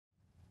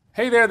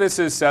Hey there, this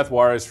is Seth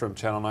Juarez from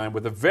Channel 9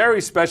 with a very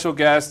special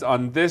guest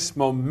on this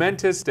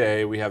momentous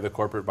day. We have the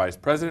Corporate Vice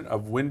President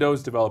of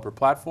Windows Developer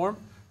Platform,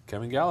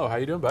 Kevin Gallo. How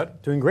you doing,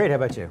 bud? Doing great, how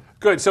about you?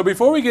 Good. So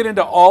before we get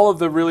into all of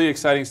the really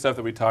exciting stuff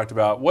that we talked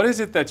about, what is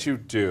it that you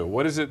do?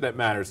 What is it that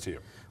matters to you?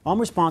 I'm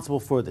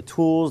responsible for the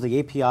tools, the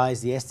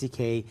APIs, the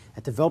SDK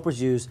that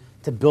developers use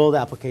to build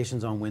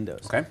applications on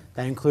Windows. Okay.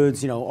 That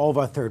includes, all of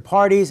our third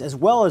parties as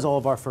well as all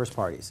of our first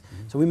parties.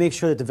 So we make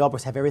sure that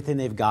developers have everything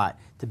they've got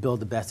to build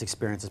the best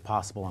experiences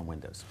possible on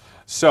Windows.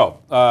 So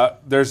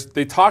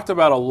they talked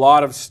about a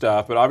lot of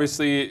stuff, but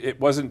obviously it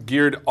wasn't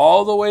geared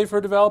all the way for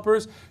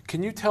developers.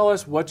 Can you tell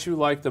us what you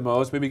like the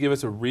most? Maybe give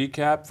us a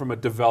recap from a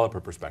developer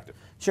perspective.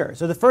 Sure.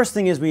 So the first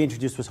thing we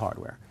introduced was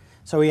hardware.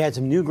 So we had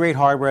some new great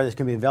hardware that's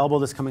going to be available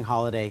this coming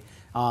holiday,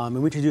 and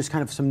we introduced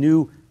kind of some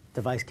new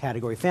device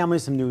category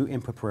families, some new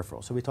input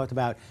peripherals. So we talked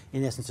about,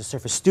 in essence, the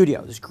Surface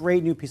Studio. This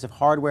great new piece of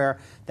hardware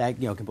that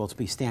can both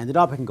be standing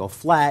up, it can go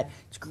flat.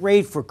 It's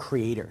great for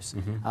creators,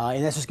 and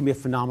that's just going to be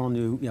a phenomenal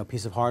new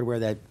piece of hardware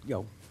that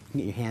you can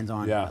get your hands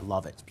on. Yeah. I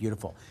love it. It's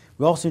beautiful.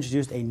 We also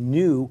introduced a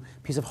new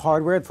piece of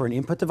hardware for an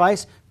input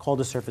device called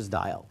the Surface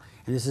Dial.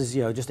 And this is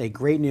just a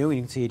great new, and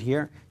you can see it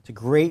here, it's a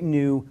great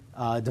new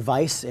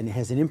device, and it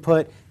has an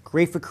input,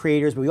 great for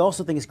creators, but we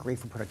also think it's great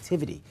for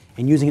productivity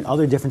and using it in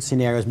other different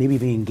scenarios, maybe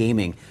even in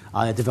gaming,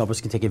 that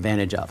developers can take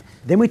advantage of.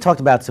 Then we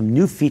talked about some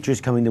new features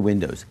coming to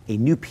Windows, a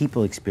new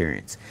people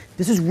experience.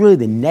 This is really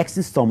the next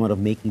installment of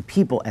making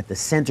people at the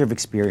center of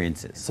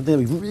experiences, something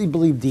that we really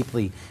believe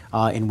deeply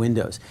in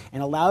Windows,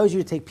 and allows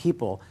you to take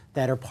people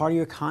that are part of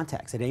your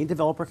contacts that any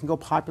developer can go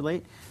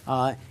populate,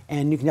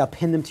 and you can now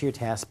pin them to your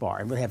taskbar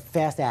and really have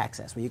fast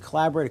access where you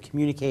collaborate or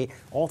communicate,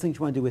 all things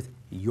you want to do with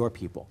your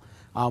people.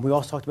 We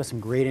also talked about some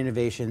great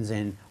innovations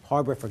in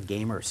hardware for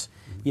gamers.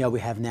 We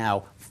have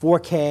now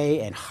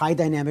 4K and high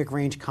dynamic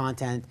range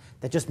content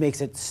that just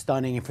makes it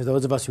stunning. And for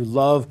those of us who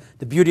love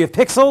the beauty of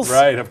pixels,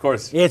 Right, of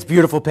course. it's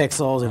beautiful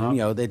pixels,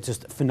 and they're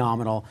just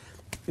phenomenal.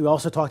 We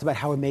also talked about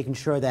how we're making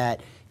sure that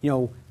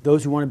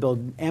those who want to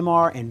build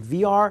MR and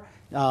VR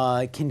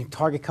can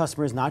target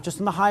customers not just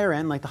on the higher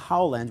end, like the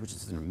HoloLens, which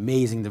is an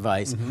amazing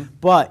device,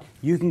 but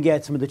you can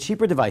get some of the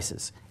cheaper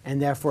devices, and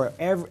therefore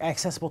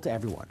accessible to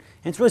everyone.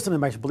 And it's really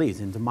something Microsoft believes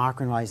in,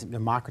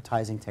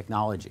 democratizing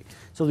technology.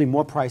 So there'll be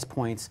more price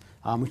points.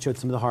 We showed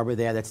some of the hardware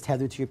there that's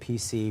tethered to your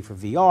PC for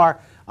VR,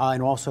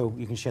 and also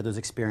you can share those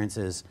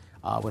experiences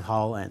with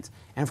HoloLens.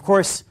 And of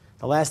course,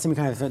 the last thing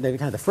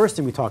the first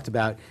thing we talked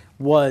about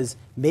was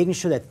making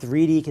sure that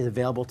 3D is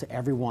available to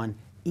everyone,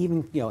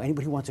 even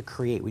anybody who wants to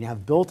create. We now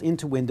have built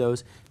into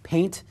Windows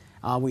Paint.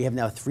 We have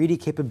now 3D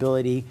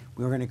capability.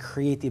 We're going to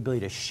create the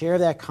ability to share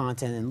that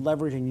content and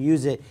leverage and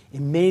use it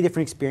in many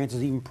different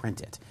experiences, even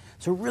print it.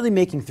 So we're really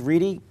making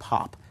 3D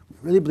pop.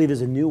 We really believe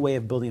there's a new way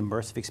of building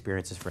immersive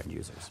experiences for end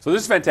users. So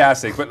this is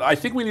fantastic, but I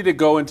think we need to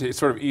go into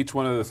sort of each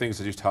one of the things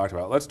that you talked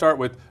about. Let's start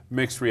with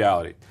mixed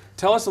reality.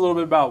 Tell us a little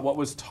bit about what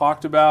was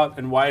talked about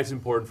and why it's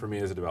important for me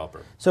as a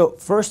developer. So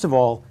first of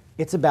all,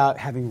 it's about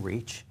having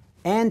reach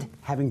and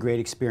having great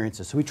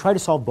experiences. So we try to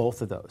solve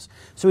both of those.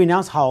 So we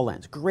announced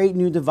HoloLens, great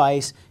new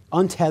device,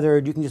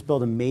 untethered, you can just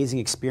build amazing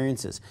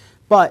experiences.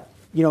 But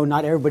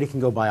not everybody can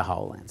go buy a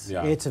HoloLens.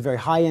 Yeah. It's a very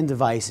high-end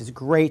device, it's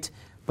great,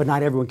 but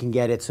not everyone can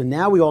get it. So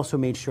now we also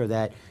made sure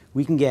that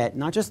we can get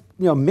not just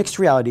mixed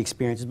reality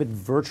experiences, but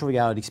virtual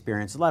reality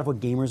experiences. A lot of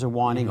what gamers are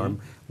wanting, or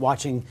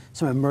watching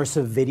some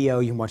immersive video.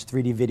 You can watch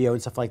 3D video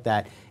and stuff like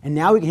that. And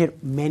now we can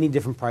hit many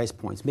different price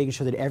points, making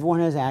sure that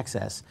everyone has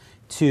access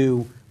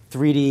to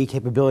 3D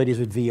capabilities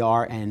with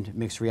VR and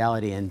mixed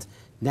reality. And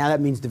now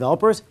that means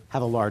developers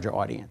have a larger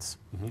audience.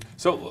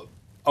 So,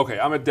 okay,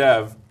 I'm a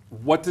dev.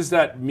 What does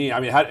that mean? I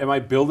mean, am I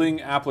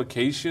building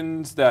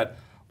applications that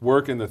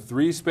work in the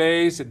 3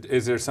 space?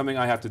 Is there something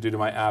I have to do to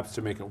my apps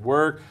to make it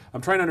work?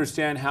 I'm trying to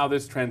understand how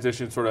this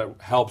transition sort of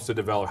helps the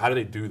developer. How do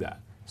they do that?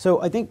 So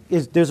I think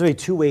there's really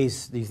 2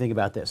 ways that you think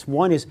about this.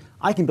 One is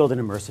I can build an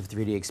immersive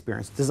 3D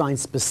experience designed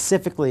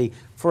specifically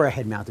for a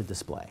head-mounted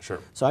display. Sure.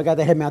 So I got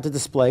the head-mounted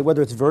display,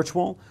 whether it's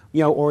virtual,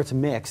 or it's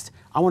mixed.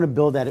 I want to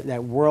build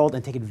that world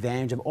and take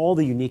advantage of all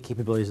the unique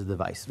capabilities of the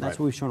device. And that's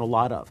what we've shown a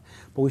lot of.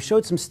 But we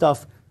showed some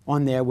stuff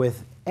on there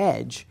with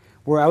Edge,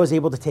 where I was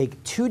able to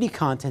take 2D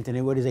content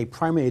in what is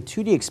primarily a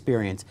 2D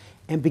experience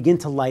and begin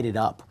to light it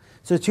up.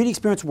 So the 2D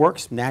experience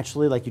works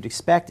naturally like you'd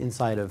expect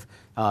inside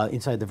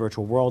the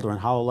virtual world or in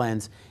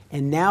HoloLens.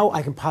 And now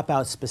I can pop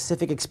out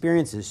specific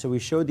experiences. So we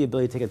showed the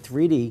ability to take a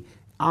 3D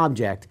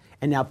object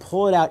and now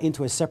pull it out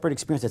into a separate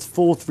experience that's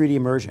full 3D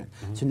immersion.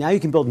 So now you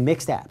can build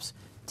mixed apps.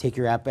 Take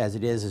your app as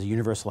it is as a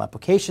universal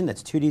application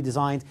that's 2D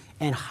designed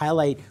and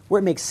highlight where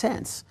it makes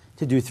sense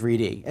to do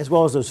 3D, as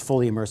well as those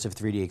fully immersive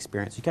 3D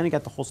experiences. You kind of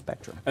got the whole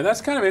spectrum. And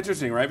that's kind of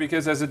interesting, right?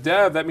 Because as a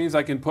dev, that means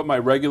I can put my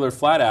regular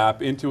flat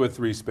app into a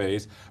 3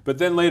 space, but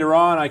then later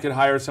on I can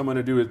hire someone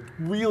to do a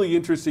really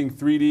interesting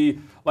 3D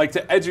like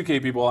to educate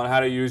people on how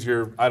to use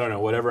your, I don't know,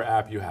 whatever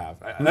app you have.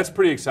 And that's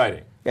pretty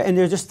exciting. Yeah, and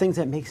there's just things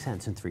that make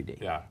sense in 3D.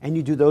 Yeah. And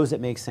you do those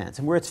that make sense.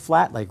 And where it's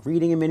flat, like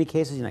reading in many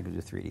cases, you're not going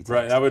to do 3D text.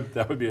 Right,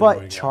 that would be But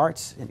annoying.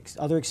 charts and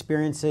other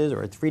experiences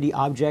or a 3D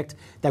object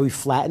that we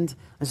flattened.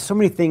 There's so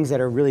many things that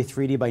are really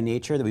 3D by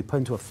nature that we put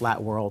into a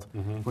flat world.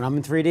 When I'm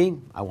in 3D,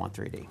 I want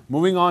 3D.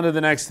 Moving on to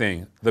the next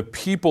thing, the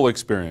people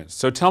experience.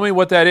 So tell me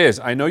what that is.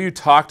 I know you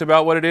talked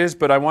about what it is,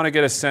 but I want to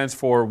get a sense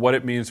for what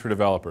it means for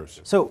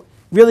developers. So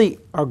really,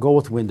 our goal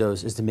with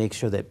Windows is to make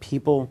sure that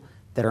people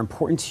that are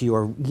important to you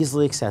are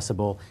easily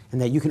accessible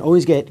and that you can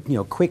always get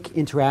quick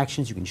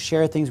interactions, you can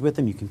share things with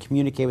them, you can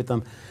communicate with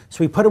them.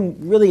 So we put them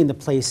really in the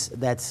place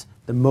that's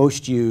the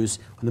most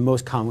used and the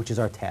most common, which is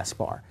our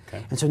taskbar.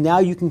 Okay. And so now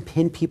you can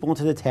pin people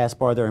into the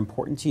taskbar that are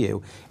important to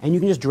you, and you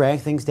can just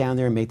drag things down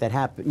there and make that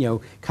happen,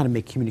 kind of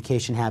make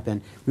communication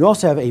happen. We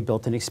also have a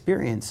built-in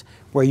experience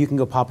where you can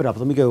go pop it up.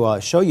 Let me go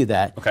show you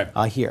that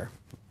here.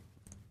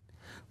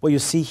 What you'll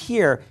see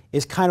here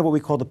is kind of what we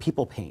call the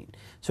people pane.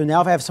 So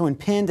now if I have someone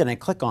pinned and I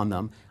click on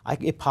them,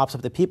 it pops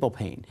up the people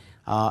pane.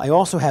 I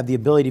also have the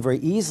ability very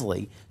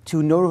easily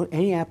to know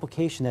any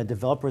application that a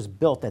developer has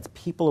built that's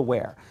people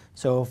aware.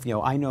 So if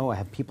I know I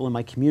have people in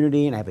my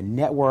community and I have a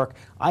network,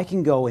 I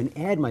can go and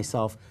add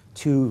myself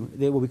to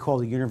what we call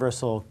the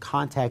Universal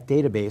Contact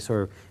Database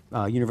or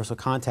Universal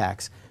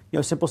Contacts.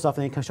 Simple stuff,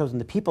 and then it shows in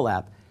the People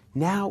app.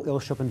 Now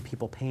it'll show up in the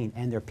People pane,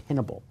 and they're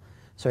pinnable.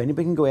 So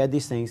anybody can go add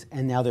these things,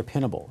 and now they're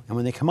pinnable. And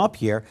when they come up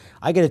here,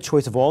 I get a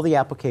choice of all the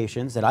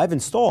applications that I've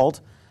installed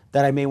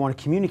that I may want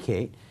to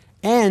communicate,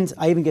 and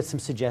I even get some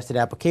suggested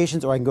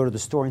applications, or I can go to the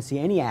store and see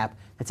any app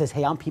that says,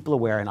 hey, I'm people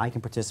aware, and I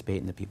can participate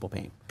in the people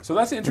pane. So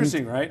that's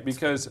interesting, right?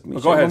 Because,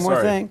 go ahead, one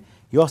more thing.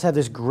 You also have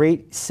this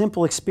great,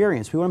 simple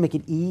experience. We want to make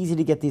it easy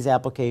to get these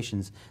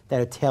applications that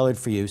are tailored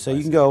for you. So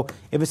you can go,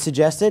 if it's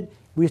suggested,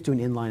 we just do an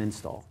inline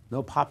install.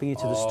 No popping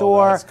into the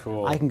store. That's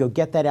cool. I can go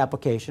get that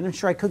application. I'm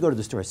sure I could go to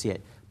the store and see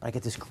it, but I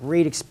get this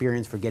great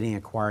experience for getting and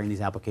acquiring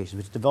these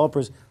applications, which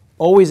developers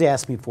always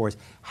ask me for is,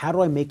 how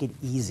do I make it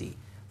easy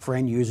for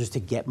end users to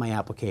get my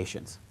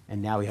applications?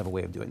 And now we have a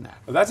way of doing that.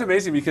 Well, that's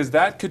amazing because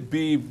that could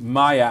be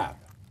my app.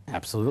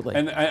 Absolutely.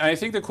 And I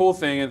think the cool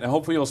thing, and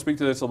hopefully you'll speak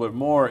to this a little bit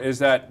more, is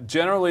that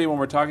generally when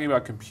we're talking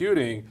about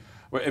computing,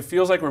 it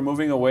feels like we're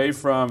moving away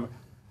from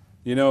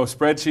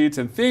spreadsheets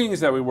and things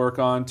that we work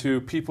on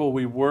to people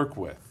we work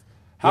with.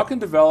 How can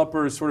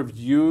developers sort of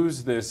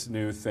use this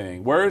new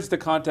thing? Where does the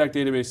contact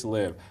database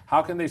live?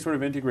 How can they sort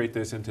of integrate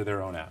this into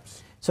their own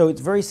apps? So it's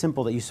very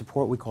simple that you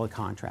support what we call a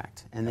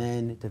contract. And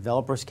then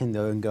developers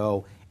can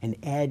go and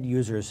add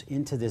users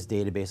into this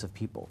database of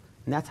people.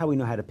 And that's how we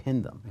know how to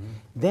pin them.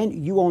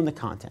 Then you own the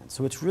content.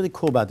 So what's really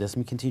cool about this, let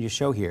me continue to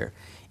show here,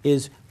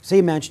 is say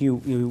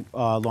imagine you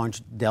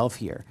launch Delve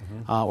here,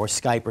 or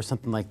Skype or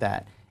something like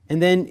that.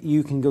 And then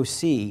you can go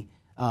see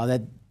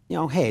that,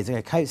 hey, it's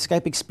a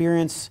Skype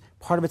experience,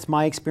 part of it's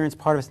my experience,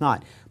 part of it's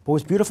not. But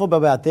what's beautiful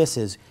about this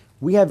is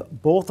we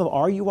have both of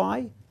our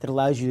UI that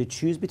allows you to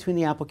choose between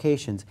the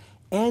applications,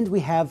 and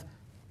we have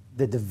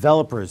the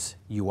developer's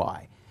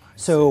UI.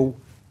 So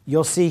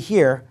you'll see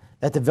here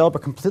that developer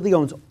completely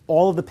owns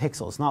all of the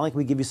pixels. It's not like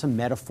we give you some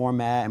meta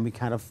format and we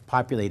kind of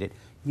populate it.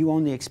 You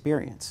own the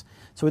experience.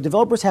 So what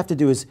developers have to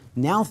do is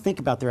now think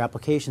about their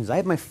applications. I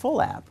have my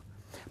full app,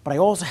 but I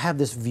also have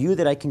this view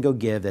that I can go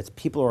give that's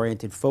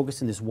people-oriented,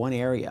 focused in this one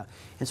area.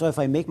 And so if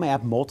I make my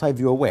app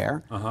multi-view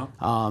aware,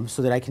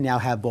 so that I can now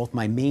have both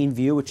my main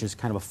view, which is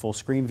kind of a full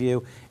screen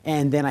view,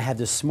 and then I have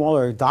this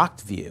smaller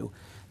docked view,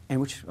 and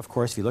which, of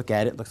course, if you look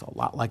at it, looks a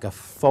lot like a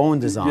phone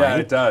design. Yeah,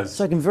 it does.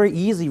 So I can very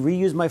easily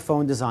reuse my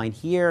phone design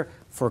here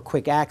for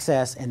quick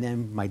access, and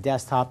then my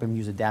desktop, and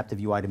use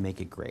adaptive UI to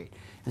make it great.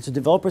 And so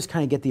developers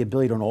kind of get the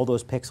ability to own all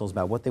those pixels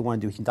about what they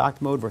want to do in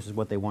docked mode versus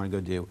what they want to go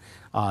do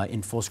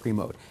in full screen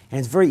mode. And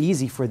it's very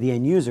easy for the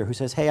end user who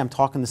says, hey, I'm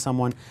talking to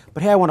someone,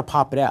 but hey, I want to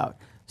pop it out.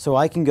 So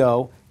I can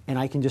go and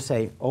I can just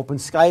say, open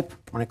Skype.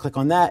 When I click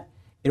on that,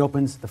 it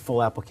opens the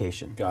full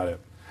application. Got it.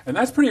 And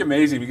that's pretty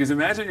amazing because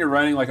imagine you're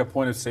running like a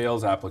point of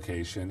sales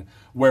application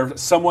where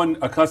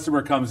a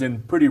customer comes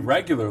in pretty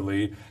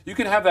regularly. You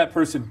can have that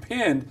person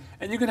pinned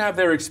and you can have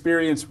their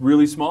experience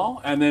really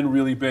small and then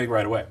really big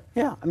right away.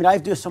 Yeah, I mean, I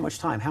do this so much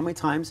time. How many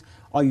times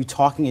are you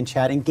talking and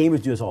chatting?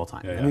 Gamers do this all the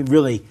time. Yeah, yeah. I mean,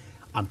 really,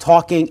 I'm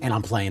talking and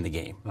I'm playing the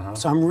game.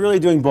 So I'm really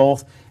doing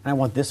both, and I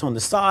want this on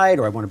the side,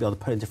 or I want to be able to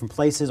put it in different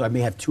places, or I may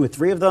have 2 or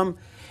 3 of them,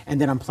 and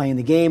then I'm playing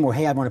the game, or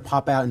hey, I want to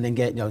pop out and then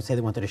get, say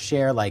they wanted to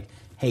share, like,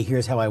 hey,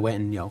 here's how I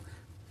went and,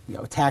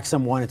 attack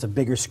someone. It's a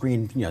bigger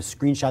screen,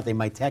 screenshot. They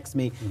might text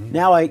me.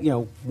 Now I,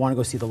 want to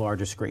go see the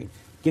larger screen.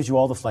 Gives you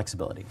all the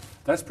flexibility.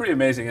 That's pretty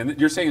amazing. And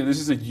you're saying that this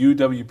is a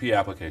UWP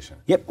application?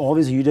 Yep, all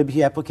these are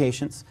UWP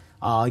applications.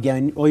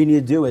 Again, all you need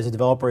to do as a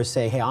developer is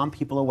say, hey, I'm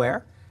people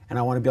aware, and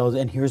I want to build,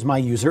 and here's my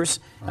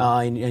users,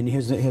 and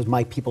here's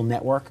my people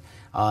network,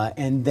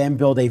 and then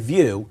build a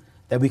view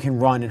that we can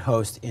run and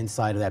host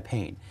inside of that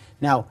pane.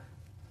 Now,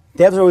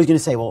 devs are always going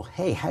to say, well,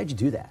 hey, how did you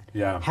do that?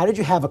 Yeah. How did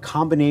you have a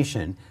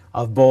combination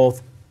of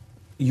both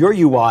your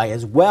UI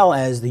as well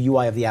as the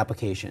UI of the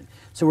application.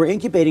 So we're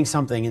incubating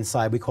something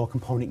inside we call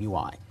Component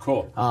UI.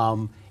 Cool.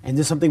 And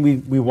this is something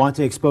we want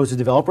to expose to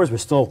developers. We're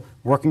still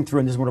working through,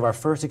 and this is one of our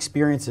first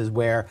experiences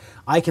where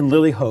I can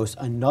literally host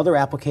another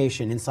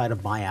application inside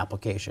of my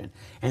application.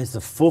 And it's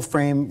the full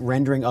frame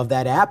rendering of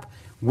that app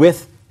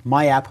with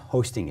my app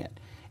hosting it.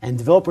 And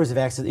developers have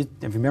access, if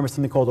you remember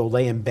something called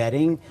Olay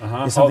embedding,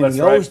 is something we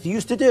always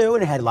used to do,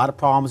 and it had a lot of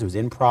problems. It was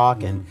in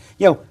proc, and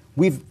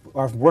we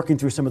are working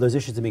through some of those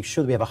issues to make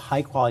sure that we have a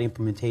high quality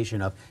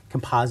implementation of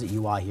composite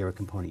UI here at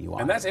Component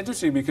UI. And that's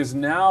interesting because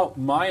now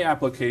my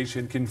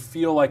application can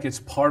feel like it's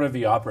part of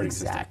the operating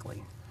system.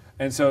 Exactly.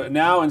 And so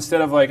now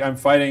instead of like I'm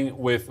fighting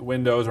with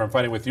Windows or I'm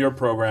fighting with your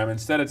program,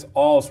 instead it's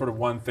all sort of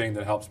one thing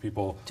that helps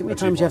people. Too many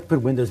times you have to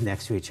put windows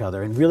next to each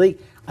other, and really,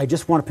 I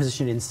just want to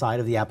position it inside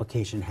of the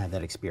application and have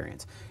that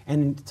experience.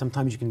 And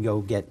sometimes you can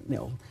go get,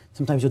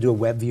 sometimes you'll do a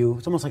web view.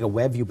 It's almost like a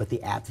web view, but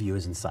the app view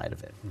is inside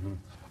of it. Mm-hmm.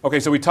 Okay,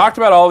 so we talked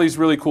about all these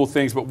really cool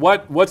things, but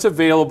what's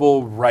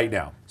available right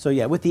now? So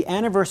yeah, with the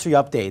anniversary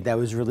update that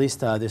was released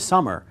this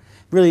summer,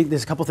 really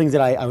there's a couple things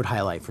that I would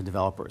highlight for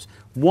developers.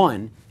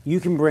 One, you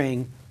can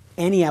bring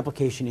any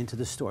application into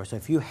the store. So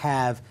if you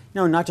have,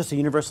 not just a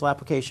universal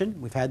application,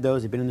 we've had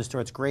those, they've been in the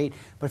store, it's great,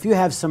 but if you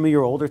have some of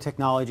your older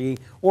technology,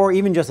 or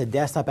even just a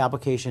desktop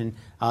application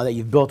that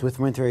you've built with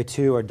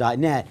Win32 or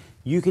 .NET,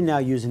 you can now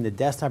use in the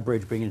desktop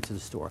bridge, bring it into the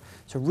store.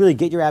 So really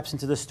get your apps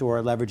into the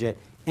store, leverage it,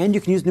 and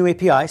you can use new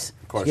APIs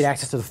to get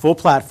access to the full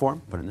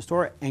platform, put it in the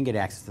store, and get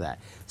access to that.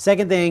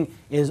 Second thing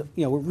is,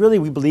 really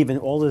we believe in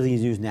all of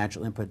these use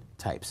natural input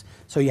types.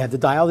 So you have the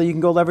dial that you can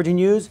go leverage and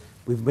use.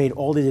 We've made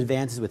all these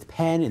advances with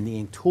Pen and the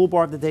Ink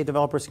toolbar that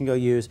developers can go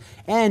use.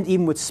 And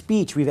even with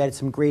speech, we've added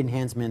some great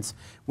enhancements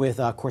with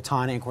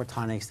Cortana and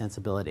Cortana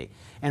extensibility.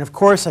 And of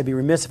course, I'd be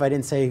remiss if I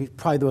didn't say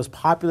probably the most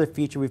popular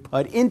feature we've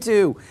put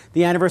into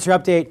the anniversary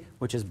update,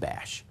 which is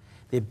Bash.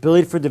 The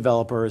ability for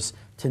developers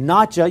to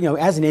not just,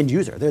 as an end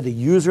user, they're the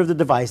user of the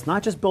device,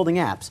 not just building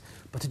apps,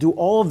 but to do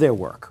all of their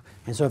work.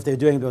 And so if they're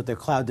doing their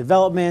cloud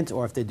development,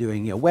 or if they're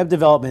doing web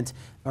development,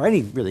 or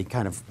any really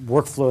kind of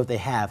workflow that they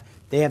have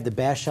the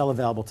Bash shell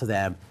available to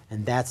them,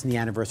 and that's in the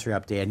anniversary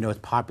update. I know it's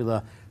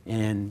popular,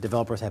 and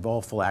developers have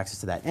all full access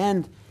to that.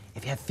 And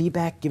if you have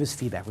feedback, give us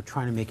feedback. We're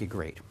trying to make it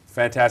great.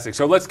 Fantastic.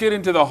 So let's get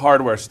into the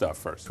hardware stuff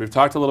first. We've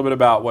talked a little bit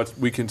about what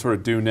we can sort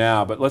of do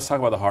now, but let's talk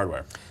about the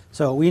hardware.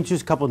 So we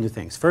introduced a couple of new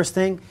things. First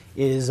thing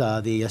is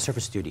the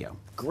Surface Studio.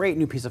 Great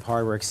new piece of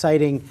hardware,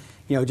 exciting,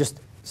 just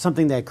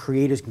something that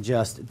creators can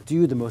just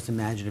do the most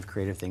imaginative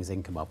creative things they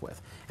can come up with.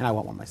 And I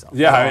want one myself.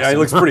 Yeah, awesome. It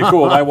looks pretty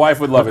cool. My wife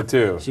would love it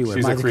too. She would.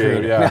 She's a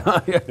creator.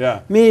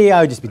 Yeah. Me,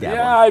 I would just be dabbling.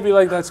 Yeah, I'd be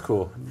like, that's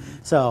cool.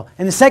 So,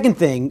 and the second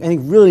thing, I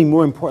think really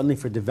more importantly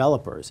for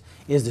developers,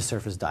 is the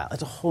Surface Dial.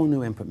 It's a whole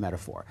new input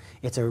metaphor.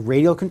 It's a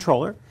radial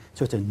controller,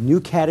 so it's a new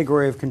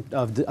category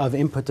of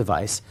input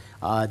device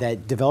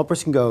that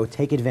developers can go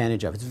take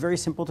advantage of. It's very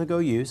simple to go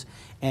use,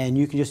 and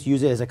you can just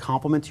use it as a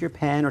complement to your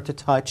pen or to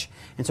touch.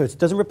 And so it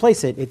doesn't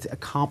replace it, it's a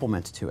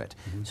complement to it.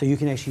 Mm-hmm. So you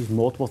can actually use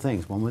multiple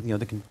things. One with,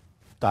 they can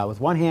dial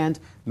with one hand,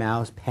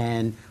 mouse,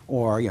 pen,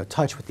 or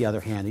touch with the other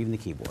hand, even the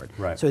keyboard.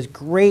 Right. So it's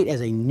great as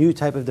a new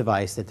type of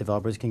device that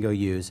developers can go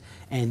use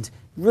and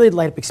really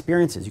light up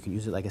experiences. You can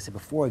use it, like I said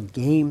before, in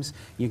games.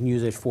 You can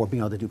use it for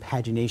being able to do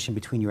pagination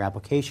between your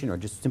application or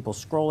just simple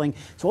scrolling.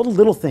 So all the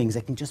little things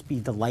that can just be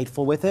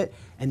delightful with it,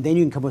 and then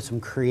you can come up with some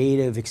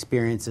creative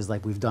experiences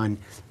like we've done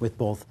with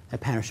both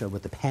at PanaShow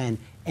with the pen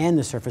and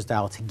the Surface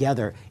Dial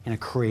together in a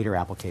creator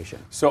application.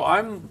 So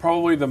I'm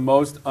probably the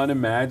most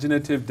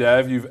unimaginative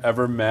dev you've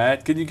ever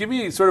met. Can you give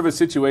me sort of a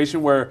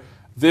situation where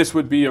this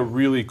would be a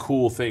really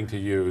cool thing to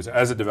use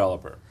as a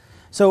developer?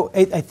 So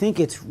I think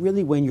it's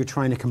really when you're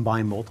trying to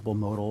combine multiple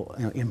modal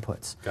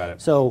inputs. Got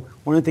it. So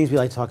one of the things we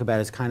like to talk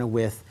about is kind of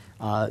with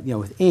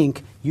with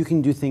ink, you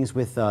can do things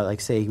with, like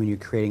say, when you're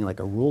creating like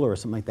a ruler or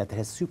something like that that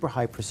has super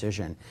high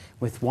precision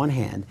with one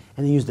hand,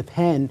 and then use the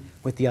pen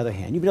with the other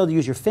hand. You'll be able to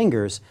use your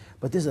fingers,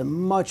 but this is a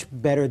much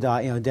better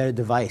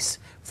device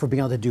for being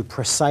able to do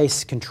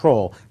precise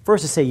control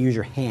versus say use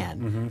your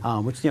hand,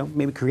 which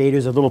maybe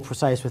creators are a little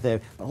precise with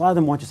it, but a lot of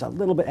them want just a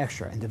little bit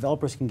extra, and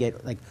developers can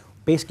get like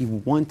basically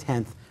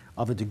 1/10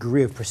 of a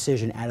degree of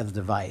precision out of the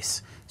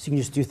device. So you can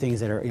just do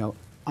things that are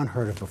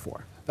unheard of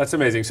before. That's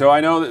amazing. So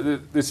I know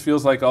that this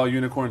feels like all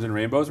unicorns and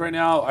rainbows right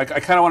now. I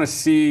kind of want to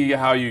see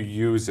how you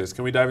use this.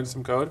 Can we dive into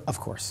some code? Of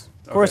course.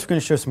 Of course, we're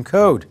going to show some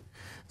code.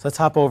 So let's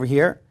hop over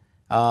here.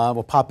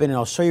 We'll pop in and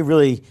I'll show you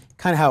really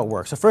kind of how it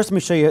works. So first let me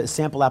show you a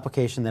sample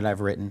application that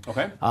I've written.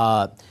 Okay.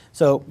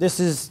 So this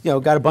is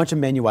got a bunch of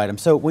menu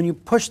items. So when you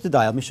push the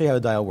dial, let me show you how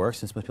the dial works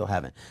since most people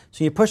haven't.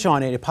 So you push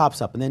on it, it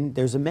pops up, and then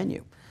there's a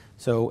menu.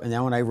 So and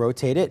now when I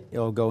rotate it,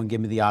 it'll go and give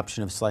me the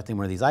option of selecting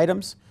one of these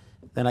items.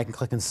 Then I can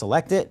click and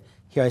select it.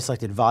 Here I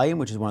selected volume,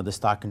 which is one of the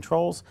stock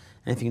controls.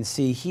 And if you can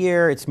see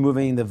here, it's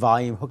moving the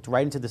volume hooked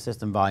right into the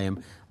system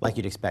volume like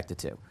you'd expect it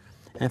to.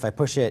 And if I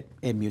push it,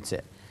 it mutes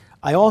it.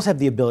 I also have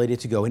the ability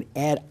to go and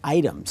add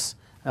items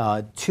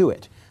to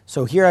it.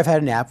 So here I've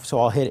had an app, so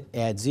I'll hit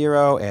add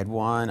 0, add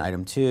 1,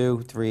 item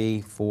 2,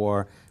 3,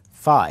 4,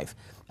 5.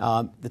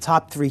 The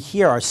top 3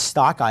 here are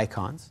stock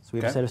icons. So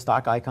we have a set of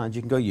stock icons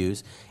you can go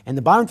use. And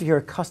the bottom 3 here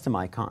are custom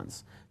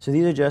icons. So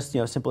these are just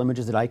simple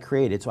images that I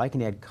created, so I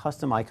can add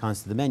custom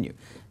icons to the menu.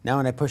 Now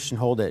when I push and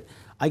hold it,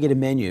 I get a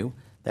menu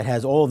that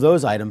has all of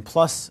those items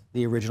plus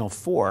the original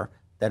 4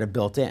 that are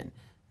built in.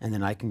 And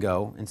then I can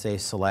go and say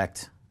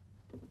select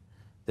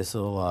this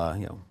little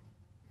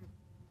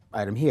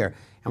item here.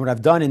 And what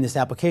I've done in this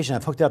application,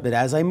 I've hooked up that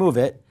as I move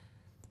it,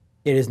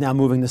 it is now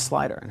moving the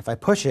slider. And if I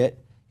push it,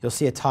 you'll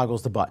see it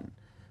toggles the button.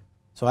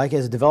 So I,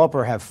 as a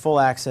developer, have full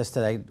access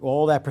to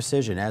all that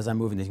precision as I'm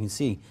moving. As you can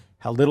see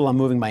how little I'm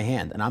moving my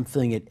hand, and I'm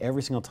feeling it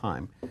every single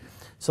time.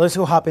 So let's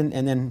go hop in,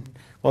 and then,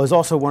 well, there's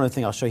also one other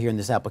thing I'll show you here in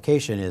this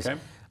application is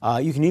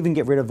you can even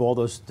get rid of all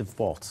those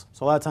defaults.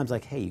 So a lot of times,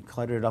 like, hey, you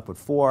cluttered it up with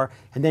 4,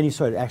 and then you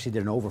sort of actually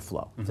did an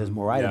overflow. If there's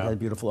more items, had a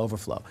beautiful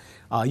overflow.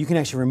 You can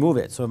actually remove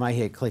it. So if I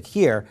hit click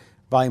here,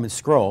 volume and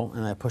scroll,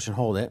 and I push and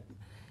hold it,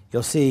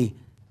 you'll see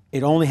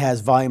it only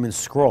has volume and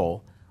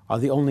scroll are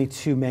the only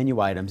 2 menu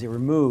items. It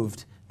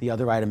removed the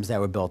other items that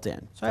were built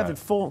in. So I have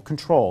full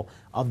control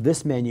of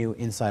this menu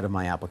inside of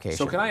my application.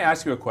 So can I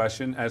ask you a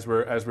question as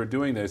we're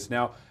doing this?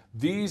 Now,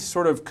 these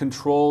sort of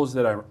controls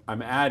that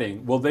I'm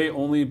adding, will they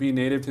only be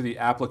native to the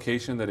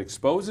application that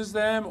exposes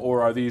them,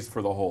 or are these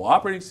for the whole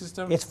operating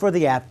system? It's for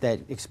the app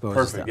that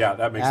exposes them. Yeah,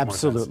 that makes more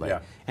sense. Absolutely.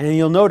 Yeah. And then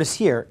you'll notice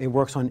here, it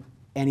works on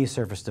any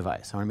Surface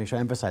device. I want to make sure I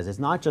emphasize it's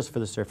not just for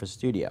the Surface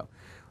Studio,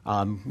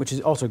 which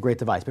is also a great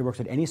device, but it works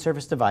on any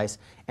Surface device,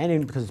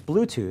 and because it's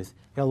Bluetooth,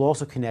 it'll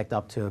also connect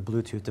up to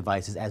Bluetooth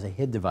devices as a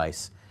HID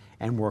device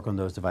and work on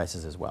those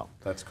devices as well.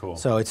 That's cool.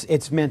 So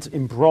it's meant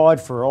in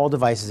broad for all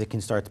devices it can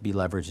start to be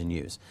leveraged and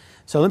used.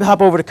 So let me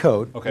hop over to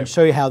code and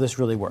show you how this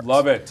really works.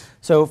 Love it.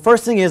 So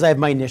first thing is I have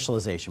my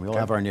initialization. We all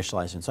have our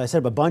initialization. So I set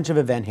up a bunch of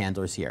event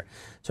handlers here.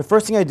 So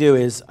first thing I do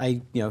is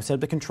I set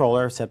up the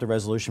controller, set up the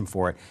resolution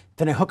for it.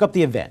 Then I hook up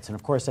the events. And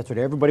of course that's what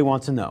everybody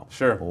wants to know.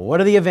 Sure. Well, what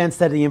are the events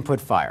that the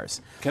input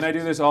fires? Can I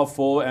do this all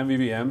full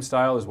MVVM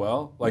style as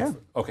well? Yeah.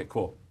 Okay,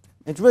 cool.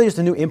 It's really just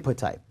a new input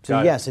type.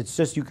 So yes, it's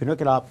just you can hook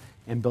it up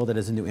and build it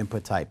as a new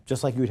input type,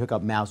 just like you would hook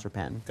up mouse or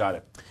pen. Got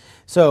it.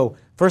 So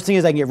first thing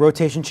is I can get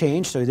rotation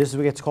change. So this is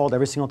what gets called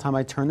every single time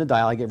I turn the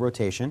dial, I get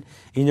rotation.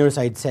 And you notice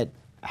I set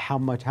how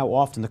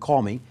often to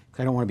call me,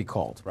 because I don't want to be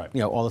called. Right.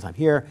 All the time.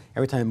 Here,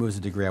 every time it moves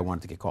a degree, I want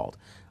it to get called.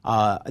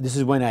 This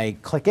is when I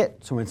click it,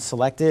 so when it's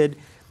selected.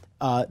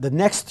 The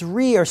next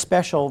 3 are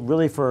special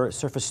really for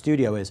Surface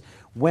Studio is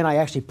when I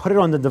actually put it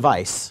on the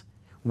device,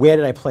 where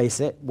did I place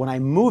it? When I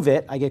move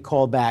it, I get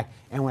called back,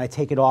 and when I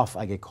take it off,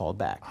 I get called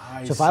back.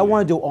 So if I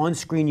want to do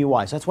on-screen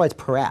UI, so that's why it's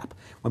per app.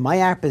 When my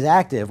app is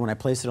active, when I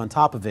place it on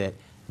top of it,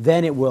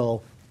 then it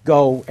will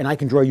go, and I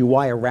can draw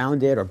UI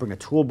around it, or bring a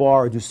toolbar,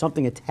 or do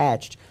something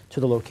attached to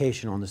the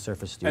location on the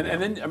Surface Studio.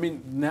 And then, I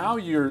mean, now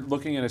you're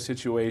looking at a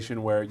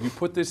situation where you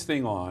put this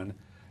thing on,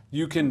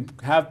 you can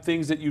have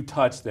things that you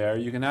touch there,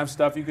 you can have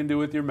stuff you can do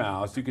with your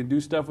mouse, you can do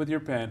stuff with your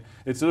pen.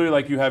 It's literally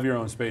like you have your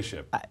own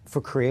spaceship.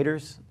 For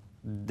creators,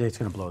 it's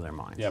going to blow their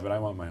minds. Yeah, but I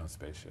want my own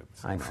spaceship.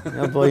 So. I know.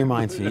 It'll blow your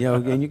minds.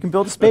 And you can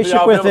build a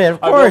spaceship with it,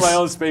 of course. I'll build my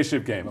own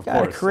spaceship game, of course.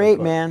 Gotta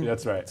create, man.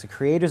 That's right. It's a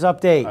creator's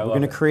update. We're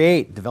going to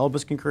create.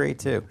 Developers can create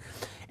too.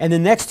 And the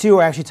next 2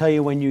 are actually tell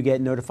you when you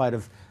get notified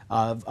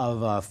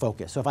of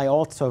focus. So if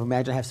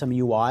imagine I have some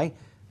UI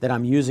that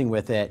I'm using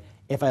with it.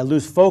 If I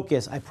lose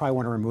focus, I probably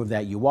want to remove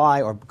that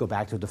UI or go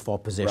back to a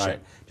default position. Right.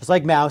 Just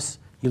like mouse,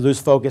 you lose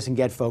focus and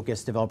get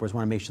focus. Developers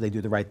want to make sure they do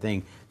the right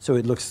thing so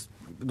it looks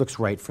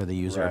right for the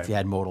user if you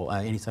had modal,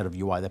 any sort of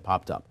UI that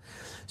popped up.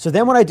 So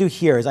then what I do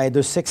here is I had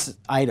those 6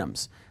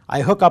 items.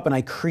 I hook up and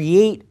I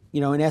create,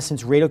 in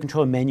essence, radio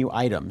controller menu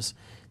items.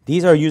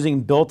 These are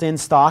using built-in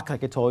stock,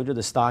 like I told you,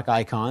 the stock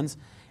icons.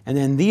 And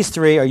then these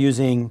 3 are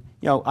using,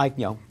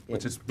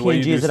 which is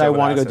PNGs that I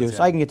want to go do,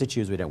 so I can get to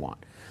choose what I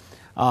want.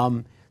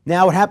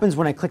 Now what happens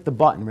when I click the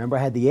button, remember I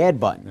had the add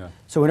button. Yeah.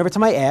 So whenever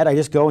time I add, I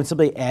just go and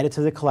simply add it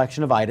to the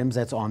collection of items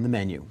that's on the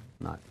menu.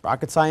 Not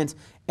rocket science.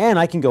 And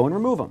I can go and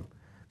remove them.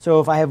 So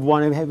if I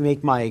want to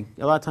make a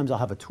lot of times I'll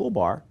have a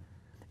toolbar,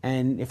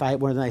 and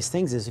one of the nice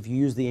things is if you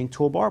use the Ink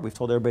toolbar, we've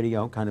told everybody,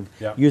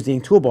 use the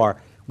Ink toolbar,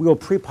 we will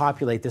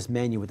pre-populate this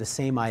menu with the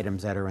same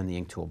items that are in the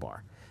Ink toolbar.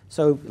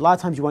 So a lot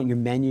of times you want your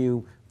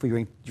menu for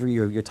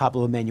your top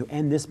level menu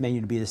and this menu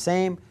to be the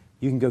same.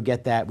 You can go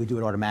get that. We do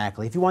it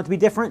automatically. If you want it to be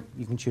different,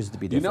 you can choose it to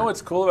be different. You know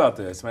what's cool about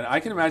this? I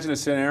can imagine a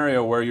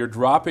scenario where you're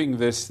dropping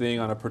this thing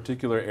on a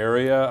particular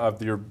area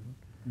of your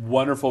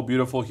wonderful,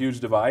 beautiful, huge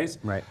device,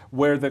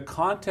 where the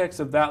context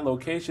of that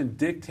location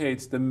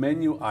dictates the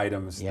menu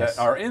items that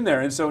are in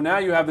there. And so now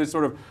you have this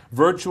sort of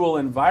virtual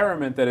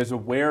environment that is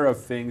aware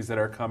of things that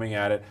are coming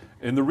at it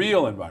in the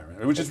real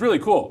environment, which is really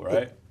cool,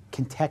 right?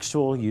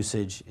 Contextual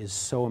usage is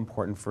so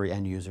important for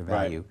end user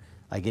value.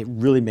 Like it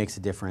really makes a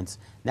difference.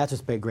 And that's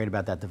what's great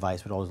about that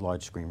device with all this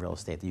large screen real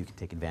estate that you can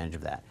take advantage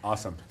of that.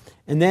 Awesome.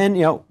 And then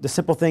the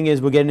simple thing is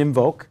we'll get an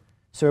invoke.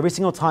 So every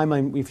single time,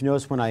 if you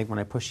notice when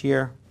I push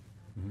here,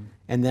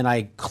 and then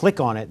I click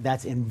on it,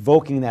 that's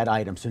invoking that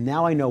item. So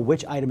now I know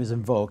which item is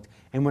invoked,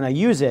 and when I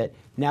use it,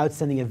 now it's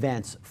sending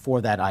events for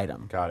that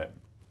item. Got it.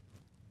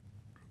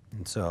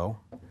 And so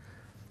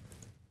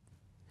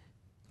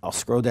I'll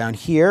scroll down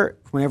here.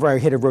 Whenever I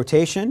hit a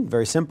rotation,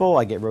 very simple,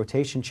 I get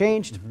rotation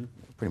changed,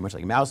 pretty much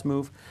like a mouse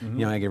move. You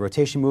know, I get a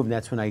rotation move, and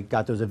that's when I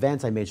got those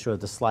events. I made sure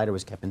that the slider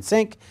was kept in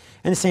sync.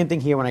 And the same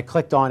thing here, when I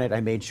clicked on it, I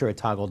made sure it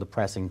toggled the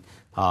pressing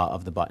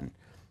of the button.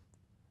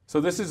 So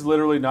this is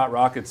literally not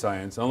rocket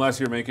science, unless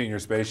you're making your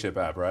spaceship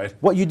app, right?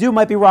 What you do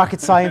might be rocket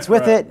science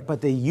with Right. it,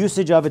 but the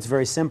usage of it's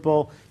very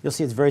simple. You'll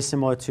see it's very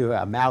similar to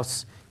a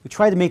mouse. We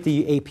tried to make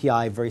the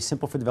API very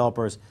simple for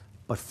developers,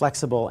 but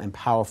flexible and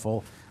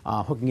powerful,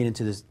 hooking it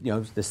into this, you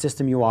know, the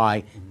system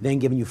UI, then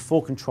giving you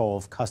full control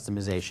of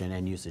customization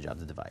and usage of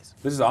the device.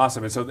 This is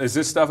awesome. And so is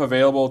this stuff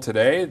available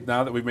today,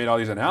 now that we've made all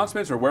these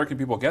announcements, or where can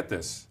people get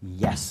this?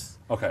 Yes.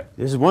 Okay.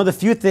 This is one of the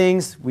few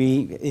things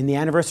in the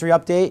anniversary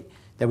update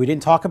that we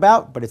didn't talk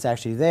about, but it's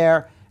actually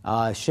there.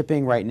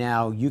 Shipping right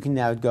now, you can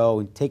now go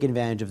and take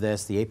advantage of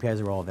this. The APIs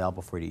are all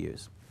available for you to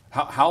use.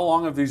 How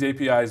long have these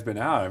APIs been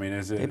out? I mean,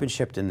 is They've it been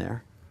shipped in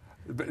there.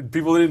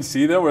 people didn't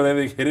see them? Were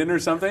they like, hidden or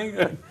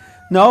something?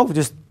 No,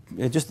 just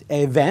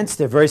events.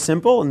 They're very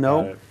simple. And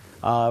no,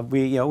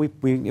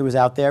 it was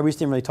out there. We just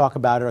didn't really talk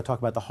about it or talk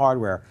about the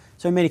hardware.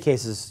 So in many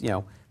cases, you know,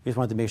 we just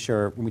wanted to make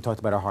sure when we talked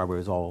about our hardware,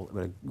 it was all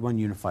one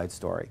unified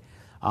story.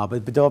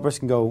 But developers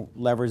can go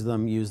leverage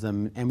them, use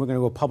them, and we're going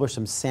to go publish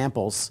some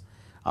samples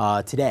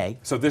today.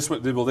 So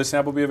will this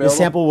sample be available? The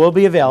sample will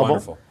be available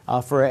Wonderful.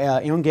 on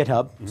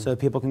GitHub, so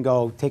people can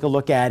go take a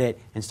look at it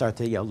and start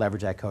to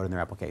leverage that code in their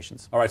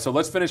applications. All right, so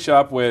let's finish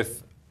up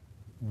with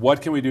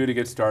what can we do to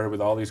get started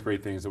with all these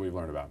great things that we've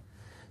learned about?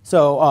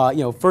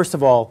 So, first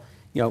of all,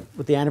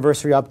 with the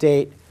anniversary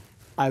update,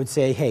 I would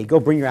say, hey, go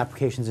bring your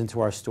applications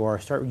into our store.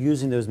 Start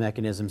using those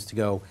mechanisms to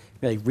go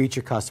really reach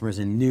your customers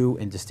in new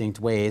and distinct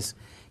ways.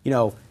 We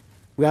got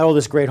all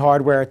this great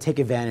hardware. Take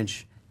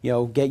advantage.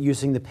 Get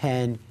using the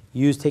pen.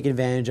 Take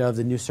advantage of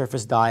the new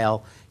Surface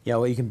Dial.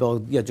 You can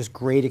build just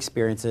great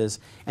experiences.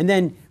 And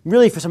then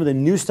really for some of the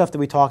new stuff that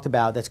we talked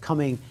about that's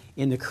coming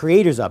in the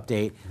Creators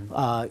Update,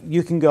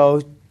 you can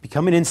go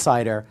become an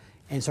insider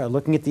and start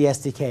looking at the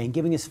SDK and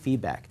giving us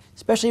feedback,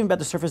 especially even about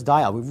the Surface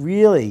Dial. We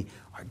really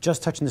are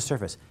just touching the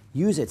surface.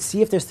 Use it.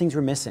 See if there's things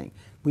we're missing.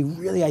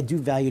 I do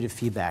value the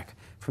feedback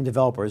from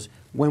developers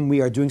when we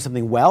are doing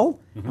something well,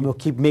 and we'll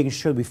keep making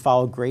sure that we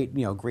follow great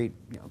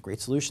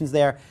solutions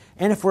there.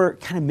 And if we're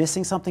kind of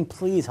missing something,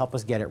 please help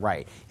us get it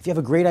right. If you have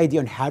a great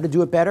idea on how to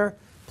do it better,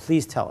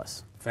 please tell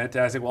us.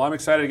 Fantastic. Well, I'm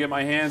excited to get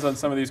my hands on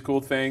some of these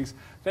cool things.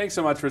 Thanks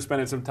so much for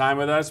spending some time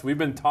with us. We've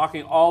been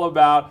talking all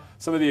about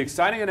some of the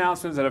exciting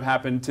announcements that have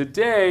happened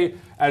today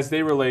as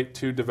they relate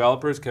to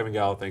developers. Kevin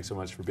Gallo, thanks so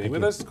much for being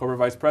with us, Corporate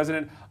Vice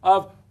President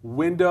of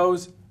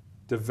Windows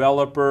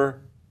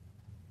Developer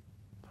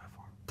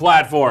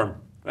Platform.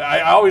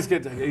 I always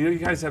get, you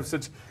guys have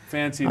such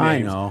fancy names. I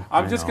know.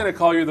 I'm just going to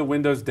call you the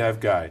Windows Dev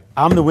Guy.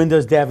 I'm the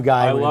Windows Dev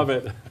Guy. I love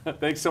it.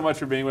 Thanks so much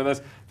for being with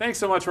us. Thanks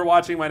so much for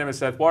watching. My name is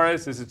Seth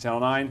Juarez. This is Channel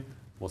 9.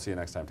 We'll see you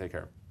next time. Take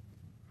care.